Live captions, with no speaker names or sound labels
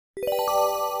In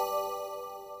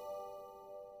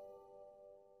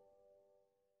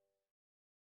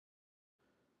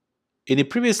the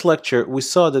previous lecture, we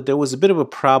saw that there was a bit of a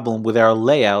problem with our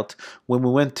layout when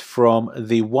we went from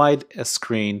the wide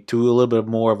screen to a little bit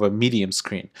more of a medium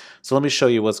screen. So let me show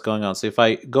you what's going on. So if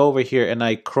I go over here and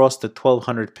I cross the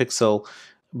 1200 pixel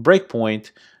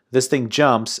breakpoint, this thing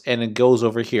jumps and it goes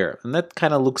over here. And that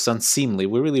kind of looks unseemly.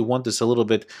 We really want this a little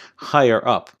bit higher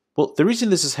up. Well, the reason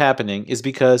this is happening is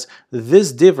because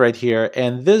this div right here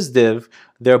and this div,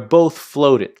 they're both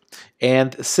floated.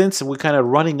 And since we're kind of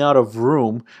running out of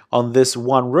room on this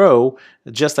one row,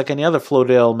 just like any other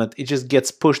floated element, it just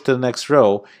gets pushed to the next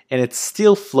row, and it's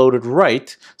still floated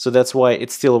right, so that's why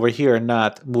it's still over here and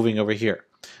not moving over here.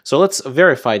 So let's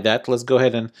verify that. Let's go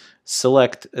ahead and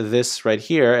select this right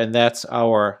here, and that's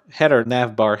our header,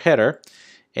 navbar header.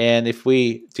 And if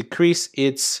we decrease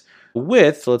its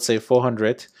width, let's say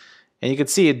 400, and you can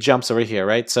see it jumps over here,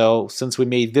 right? So since we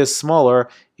made this smaller,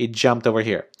 it jumped over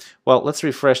here. Well, let's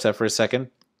refresh that for a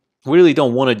second. We really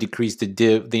don't want to decrease the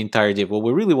div, the entire div. What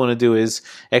we really want to do is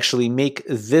actually make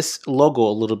this logo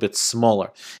a little bit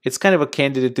smaller. It's kind of a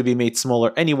candidate to be made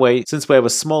smaller anyway, since we have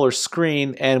a smaller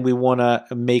screen and we want to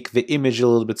make the image a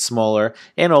little bit smaller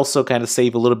and also kind of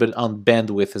save a little bit on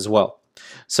bandwidth as well.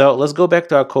 So let's go back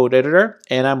to our code editor,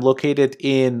 and I'm located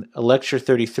in lecture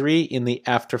 33 in the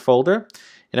after folder.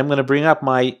 And I'm going to bring up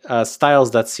my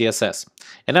styles.css.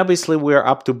 And obviously we're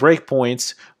up to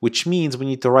breakpoints, which means we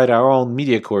need to write our own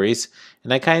media queries.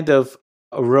 And I kind of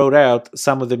wrote out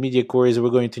some of the media queries we're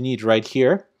going to need right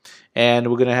here.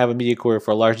 And we're going to have a media query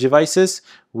for large devices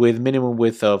with minimum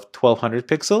width of 1200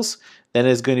 pixels. Then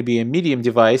there's going to be a medium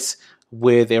device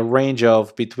with a range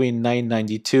of between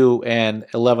 992 and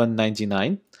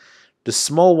 1199. The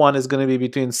small one is going to be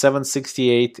between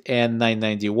 768 and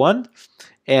 991.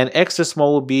 And extra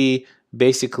small will be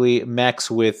basically max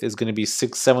width is going to be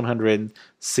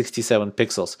 767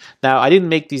 pixels. Now, I didn't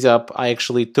make these up. I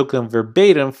actually took them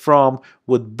verbatim from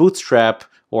what Bootstrap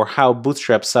or how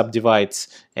Bootstrap subdivides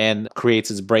and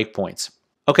creates its breakpoints.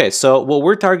 Okay, so what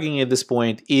we're targeting at this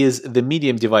point is the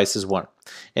medium devices one.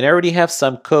 And I already have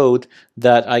some code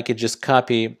that I could just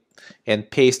copy and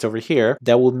paste over here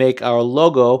that will make our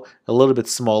logo a little bit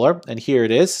smaller. And here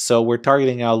it is. So we're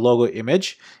targeting our logo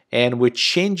image, and we're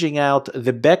changing out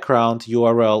the background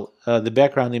URL, the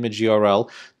background image URL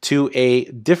to a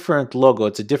different logo.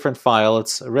 It's a different file.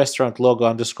 It's restaurant logo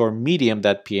underscore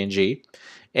medium.png.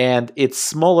 And it's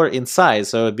smaller in size.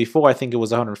 So before I think it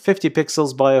was 150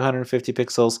 pixels by 150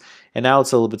 pixels, and now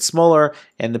it's a little bit smaller,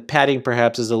 and the padding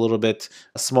perhaps is a little bit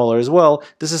smaller as well.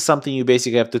 This is something you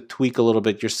basically have to tweak a little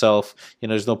bit yourself. You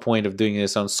know, there's no point of doing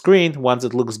this on screen. Once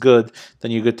it looks good,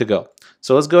 then you're good to go.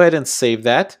 So let's go ahead and save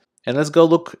that, and let's go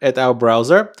look at our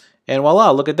browser, and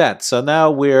voila, look at that. So now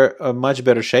we're in much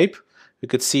better shape. We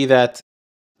could see that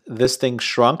this thing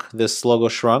shrunk, this logo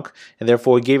shrunk, and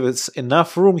therefore it gave us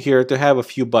enough room here to have a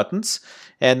few buttons.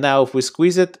 And now if we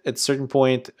squeeze it at a certain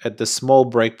point, at the small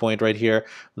breakpoint right here,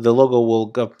 the logo will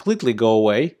completely go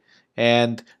away.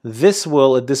 And this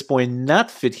will, at this point,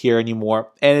 not fit here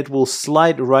anymore, and it will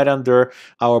slide right under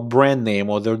our brand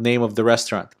name or the name of the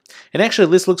restaurant. And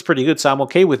actually, this looks pretty good, so I'm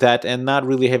okay with that and not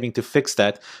really having to fix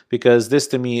that, because this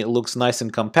to me looks nice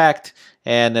and compact,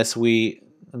 and as we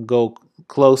go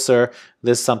closer,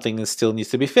 this is something that still needs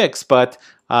to be fixed. But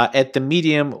at the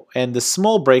medium and the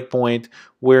small breakpoint,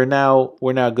 we're now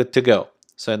good to go.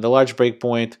 So in the large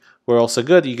breakpoint, we're also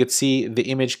good. You can see the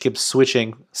image keeps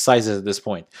switching sizes at this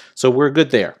point. So we're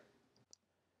good there.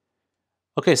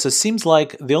 Okay, so it seems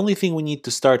like the only thing we need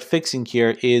to start fixing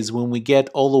here is when we get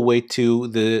all the way to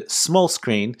the small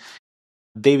screen.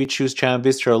 David Chu's China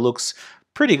Bistro looks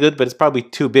pretty good, but it's probably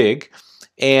too big.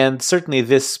 And certainly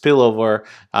this spillover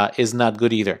is not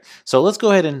good either. So let's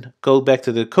go ahead and go back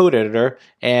to the code editor,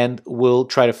 and we'll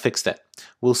try to fix that.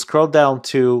 We'll scroll down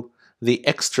to the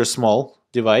extra small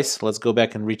device. Let's go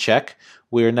back and recheck.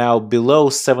 We're now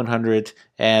below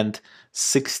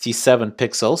 767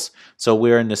 pixels. So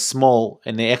we're in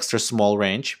the extra small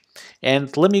range.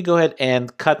 And let me go ahead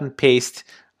and cut and paste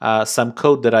some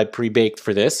code that I pre-baked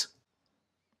for this.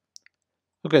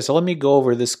 Okay, so let me go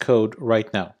over this code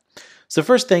right now. So the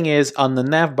first thing is, on the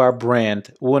Navbar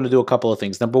brand, we want to do a couple of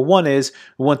things. Number one is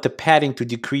we want the padding to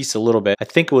decrease a little bit. I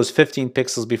think it was 15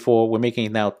 pixels before, we're making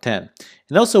it now 10.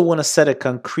 And also want to set a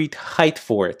concrete height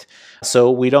for it, so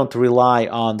we don't rely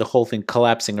on the whole thing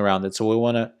collapsing around it. So we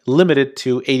want to limit it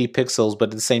to 80 pixels, but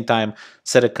at the same time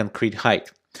set a concrete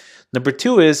height. Number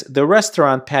two is the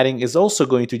restaurant padding is also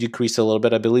going to decrease a little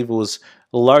bit. I believe it was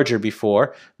larger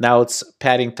before. Now it's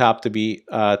padding top to be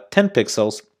 10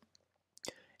 pixels.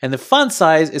 And the font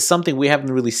size is something we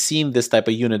haven't really seen this type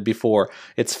of unit before.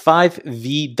 It's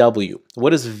 5VW. What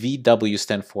does VW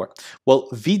stand for? Well,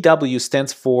 VW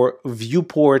stands for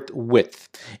viewport width.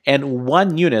 And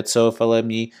 1 unit, so if I let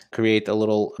me create a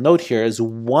little note here, is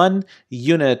 1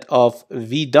 unit of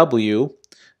VW.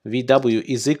 VW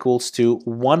is equals to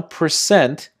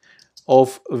 1%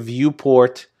 of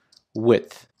viewport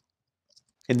width.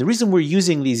 And the reason we're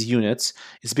using these units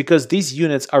is because these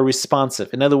units are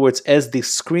responsive. In other words, as the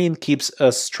screen keeps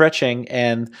stretching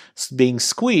and being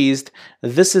squeezed,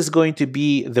 this is going to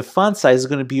be, the font size is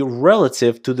going to be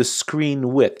relative to the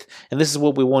screen width. And this is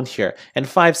what we want here. And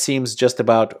 5 seems just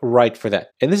about right for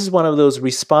that. And this is one of those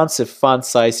responsive font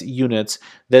size units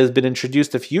that has been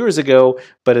introduced a few years ago,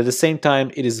 but at the same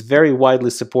time, it is very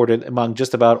widely supported among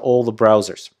just about all the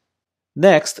browsers.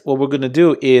 Next, what we're going to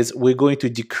do is we're going to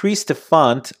decrease the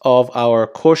font of our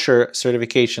kosher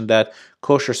certification, that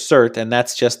kosher cert, and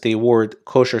that's just the word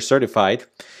kosher certified.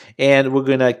 And we're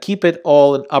going to keep it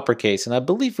all in uppercase. And I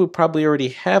believe we probably already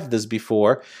have this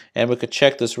before, and we could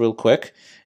check this real quick.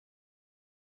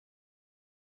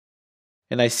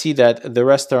 And I see that the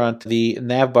restaurant, the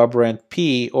Navbar brand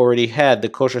P, already had, the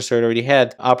kosher cert already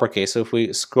had uppercase. So if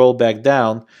we scroll back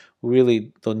down, we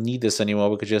really don't need this anymore.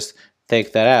 We could just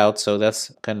take that out, so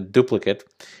that's kind of duplicate.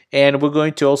 And we're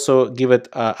going to also give it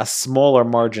a smaller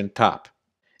margin top.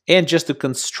 And just to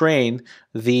constrain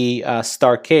the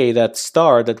star K, that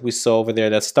star that we saw over there,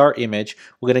 that star image,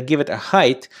 we're going to give it a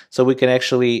height so we can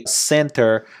actually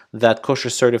center that kosher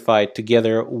certified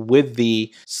together with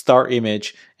the star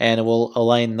image, and it will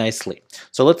align nicely.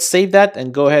 So let's save that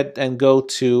and go ahead and go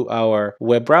to our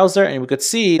web browser, and we could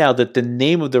see now that the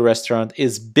name of the restaurant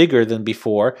is bigger than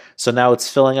before. So now it's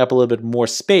filling up a little bit more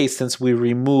space since we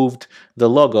removed the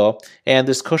logo, and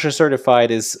this kosher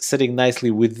certified is sitting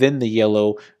nicely within the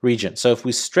yellow region. So if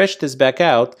we stretch this back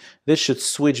out, this should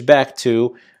switch back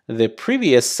to the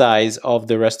previous size of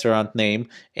the restaurant name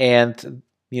and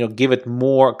give it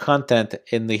more content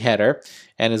in the header.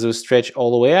 And as we stretch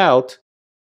all the way out,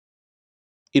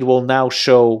 it will now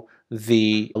show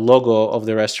the logo of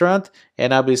the restaurant.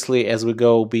 And obviously, as we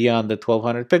go beyond the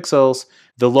 1200 pixels,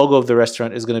 the logo of the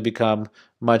restaurant is going to become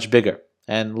much bigger.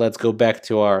 And let's go back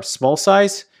to our small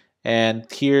size. And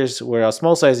here's where our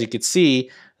small size, you can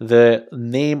see the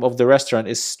name of the restaurant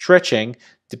is stretching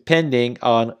depending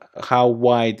on how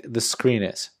wide the screen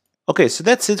is. Okay, so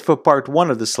that's it for part 1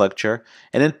 of this lecture.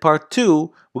 And in part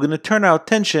 2, we're going to turn our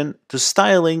attention to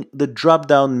styling the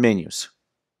drop-down menus.